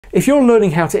If you're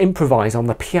learning how to improvise on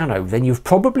the piano, then you've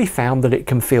probably found that it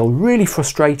can feel really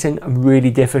frustrating and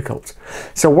really difficult.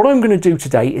 So what I'm going to do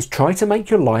today is try to make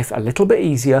your life a little bit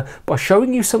easier by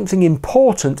showing you something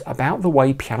important about the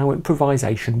way piano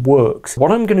improvisation works. What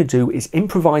I'm going to do is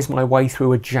improvise my way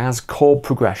through a jazz chord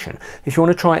progression. If you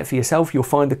want to try it for yourself, you'll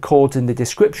find the chords in the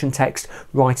description text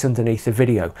right underneath the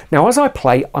video. Now as I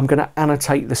play, I'm going to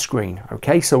annotate the screen.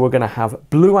 Okay, so we're going to have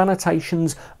blue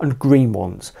annotations and green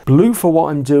ones. Blue for what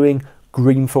I'm doing,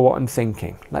 green for what I'm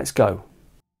thinking. Let's go.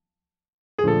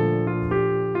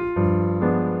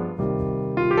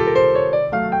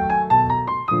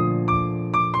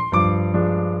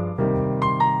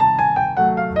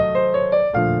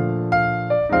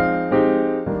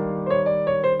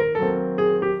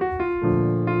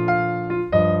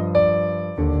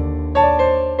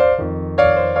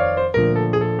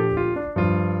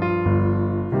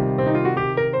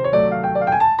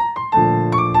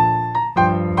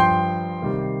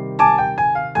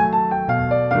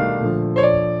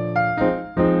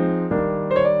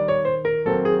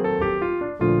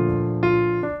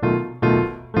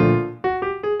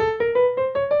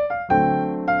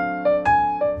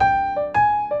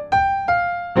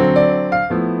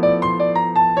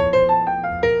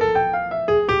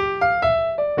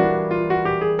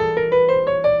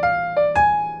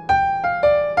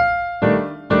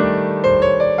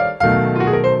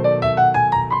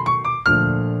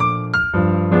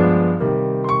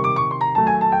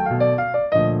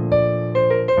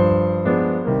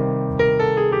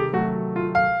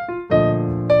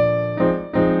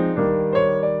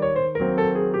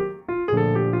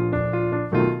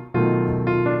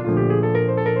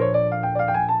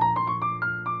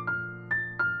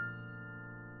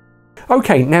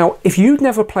 Okay, now if you'd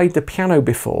never played the piano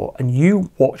before and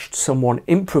you watched someone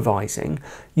improvising,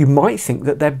 you might think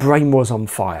that their brain was on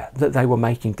fire, that they were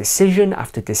making decision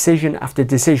after decision after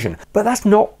decision. But that's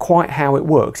not quite how it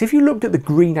works. If you looked at the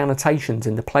green annotations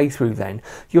in the playthrough then,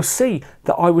 you'll see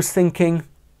that I was thinking,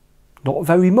 not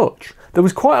very much. There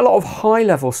was quite a lot of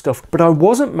high-level stuff, but I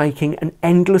wasn't making an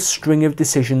endless string of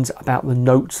decisions about the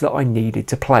notes that I needed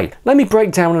to play. Let me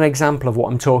break down an example of what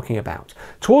I'm talking about.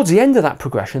 Towards the end of that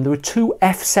progression, there were two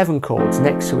F7 chords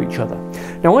next to each other.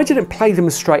 Now, I didn't play them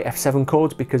as straight F7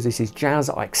 chords because this is jazz.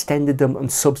 I extended them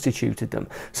and substituted them.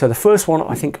 So the first one,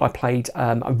 I think I played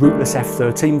a rootless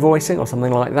F13 voicing or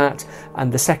something like that.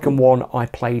 And the second one, I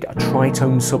played a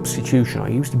tritone substitution. I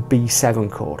used a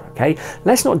B7 chord, okay?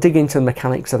 Let's not dig into the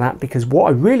mechanics of that because what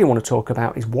I really want to talk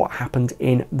about is what happened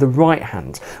in the right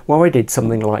hand, where I did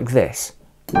something like this.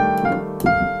 And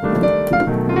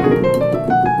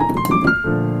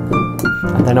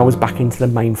then I was back into the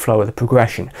main flow of the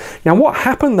progression. Now what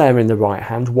happened there in the right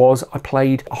hand was I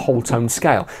played a whole tone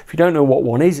scale. If you don't know what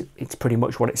one is, it's pretty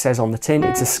much what it says on the tin.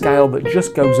 It's a scale that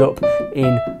just goes up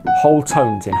in whole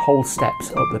tones, in whole steps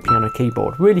up the piano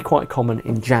keyboard. Really quite common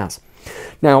in jazz.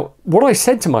 Now what I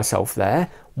said to myself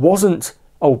there wasn't,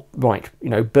 oh, right, you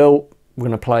know, Bill, we're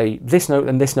going to play this note,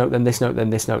 then this note, then this note, then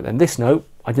this note, then this note.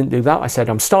 I didn't do that. I said,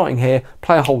 I'm starting here,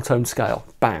 play a whole tone scale,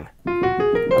 bang.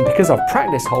 And because I've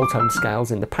practiced whole tone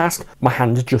scales in the past, my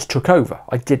hand just took over.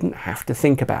 I didn't have to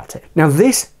think about it. Now,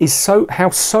 this is how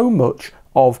so much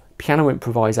of piano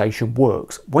improvisation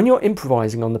works. When you're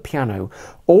improvising on the piano,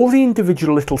 all the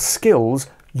individual little skills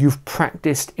you've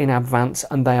practiced in advance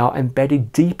and they are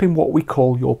embedded deep in what we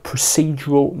call your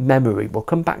procedural memory. We'll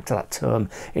come back to that term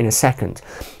in a second.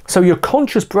 So your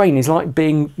conscious brain is like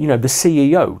being, you know, the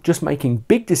CEO, just making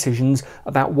big decisions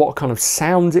about what kind of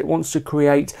sounds it wants to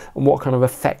create and what kind of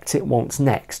effects it wants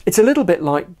next. It's a little bit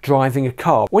like driving a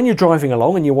car. When you're driving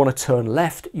along and you want to turn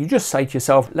left, you just say to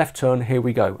yourself, left turn, here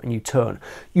we go, and you turn.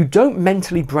 You don't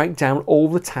mentally break down all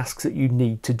the tasks that you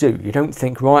need to do. You don't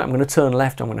think, right, I'm going to turn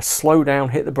left, I'm going to slow down,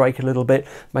 hit the brake a little bit,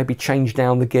 maybe change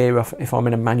down the gear if I'm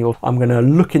in a manual. I'm going to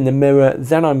look in the mirror,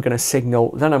 then I'm going to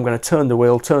signal, then I'm going to turn the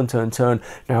wheel, turn.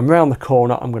 Now I'm round the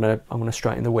corner, I'm going to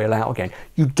straighten the wheel out again.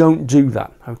 You don't do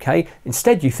that, okay?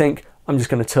 Instead you think, I'm just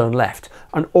going to turn left.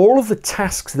 And all of the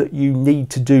tasks that you need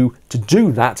to do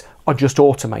that are just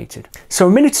automated. So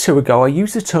a minute or two ago I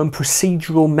used the term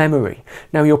procedural memory.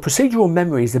 Now your procedural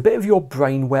memory is the bit of your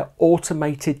brain where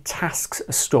automated tasks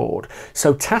are stored.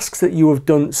 So tasks that you have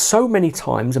done so many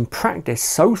times and practiced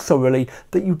so thoroughly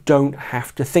that you don't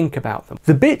have to think about them.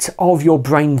 The bit of your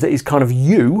brain that is kind of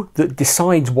you, that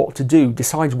decides what to do,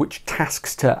 decides which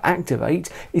tasks to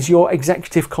activate, is your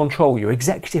executive control, your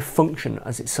executive function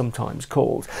as it's sometimes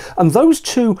called. And those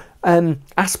two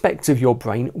aspects of your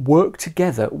brain work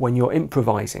together when you're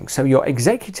improvising. So your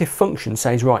executive function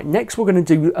says, right, next we're going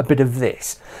to do a bit of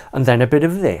this, and then a bit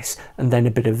of this, and then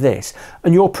a bit of this.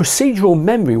 And your procedural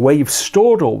memory, where you've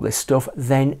stored all this stuff,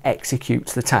 then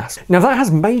executes the task. Now that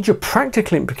has major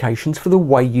practical implications for the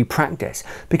way you practice,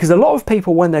 because a lot of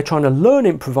people, when they're trying to learn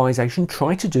improvisation,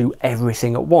 try to do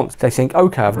everything at once. They think,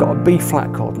 okay, I've got a B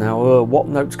flat chord now, what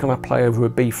notes can I play over a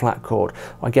B flat chord?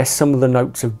 I guess some of the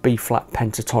notes of B flat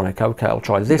pentatonic. Okay, I'll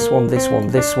try this one, this one,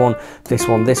 this one, this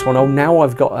one, this one. Oh, now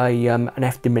I've got a an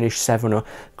F diminished 7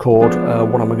 chord.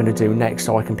 What am I going to do next?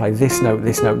 So I can play this note,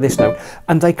 this note, this note.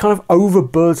 And they kind of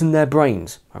overburden their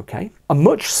brains. Okay. A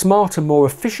much smarter, more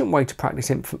efficient way to practice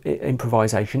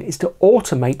improvisation is to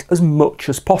automate as much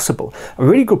as possible. A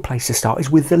really good place to start is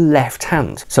with the left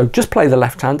hand. So just play the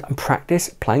left hand and practice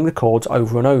playing the chords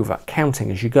over and over,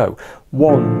 counting as you go.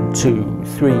 1, 2,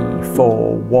 3,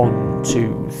 4, 1,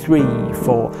 2, 3,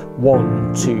 4,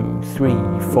 1, 2, 3,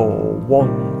 4,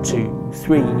 1, 2,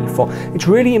 3, 4. It's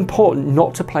really important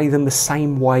not to play them the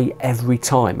same way every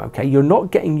time, okay? You're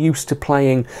not getting used to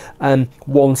playing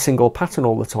one single pattern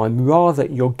all the time, rather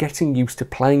you're getting used to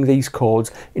playing these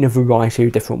chords in a variety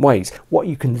of different ways. What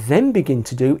you can then begin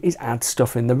to do is add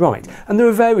stuff in the right. And there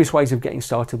are various ways of getting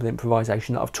started with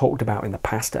improvisation that I've talked about in the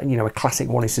past. And, you know, a classic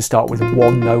one is to start with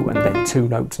one note and then 2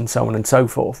 notes and so on and so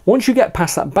forth. Once you get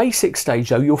past that basic stage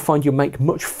though, you'll find you'll make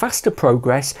much faster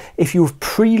progress if you've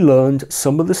pre-learned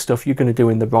some of the stuff you're going to do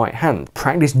in the right hand.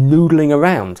 Practice noodling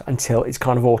around until it's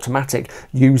kind of automatic,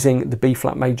 using the B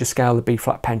flat major scale, the B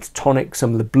flat pentatonic,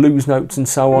 some of the blues notes and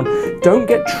so on. Don't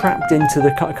get trapped into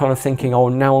the kind of thinking, oh,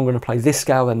 now I'm going to play this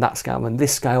scale, then that scale, then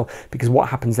this scale, because what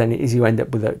happens then is you end up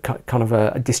with a kind of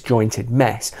a disjointed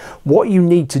mess. What you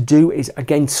need to do is,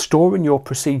 again, store in your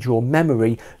procedural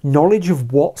memory knowledge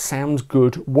of what sounds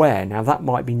good where. Now that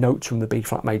might be notes from the B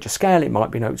flat major scale, it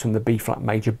might be notes from the B flat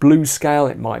major blues scale,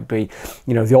 it might be,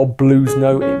 you know, the odd blues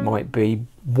note, it might be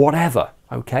whatever.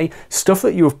 Okay, stuff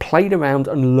that you have played around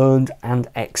and learned and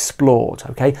explored.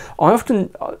 Okay, I often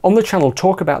on the channel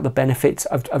talk about the benefits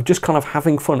of just kind of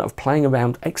having fun, of playing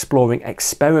around, exploring,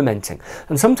 experimenting.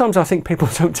 And sometimes I think people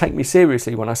don't take me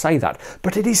seriously when I say that,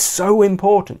 but it is so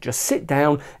important. Just sit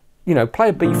down, you know, play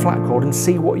a B flat chord and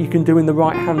see what you can do in the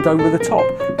right hand over the top.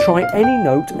 Try any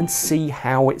note and see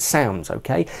how it sounds,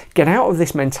 okay? Get out of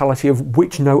this mentality of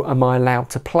which note am I allowed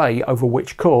to play over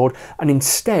which chord, and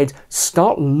instead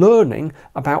start learning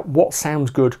about what sounds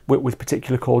good with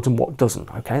particular chords and what doesn't,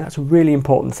 okay? That's a really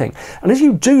important thing. And as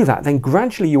you do that, then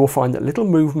gradually you will find that little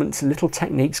movements, little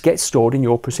techniques get stored in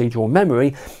your procedural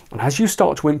memory, and as you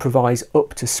start to improvise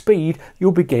up to speed,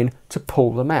 you'll begin to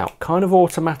pull them out, kind of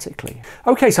automatically.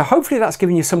 Okay, so hopefully that's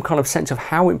given you some kind of sense of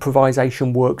how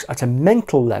improvisation works at a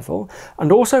mental level,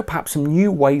 and also perhaps some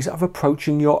new ways of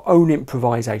approaching your own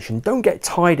improvisation. Don't get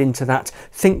tied into that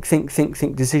think,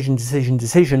 decision, decision,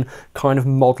 decision kind of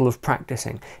model of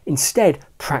practicing. Instead,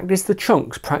 practice the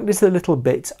chunks, practice the little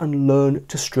bits, and learn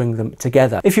to string them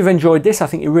together. If you've enjoyed this, I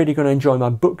think you're really going to enjoy my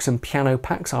books and piano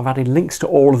packs. I've added links to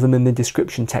all of them in the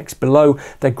description text below.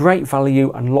 They're great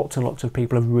value and lots of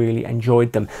people have really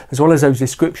enjoyed them. As well as those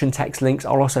description text links,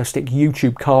 I'll also stick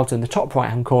YouTube cards in the top right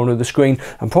hand corner of the screen,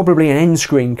 and probably an end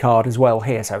screen card as well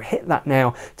here. So hit that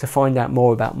now to find out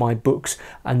more about my books,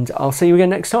 and I'll see you again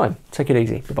next time. Take it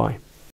easy. Bye-bye.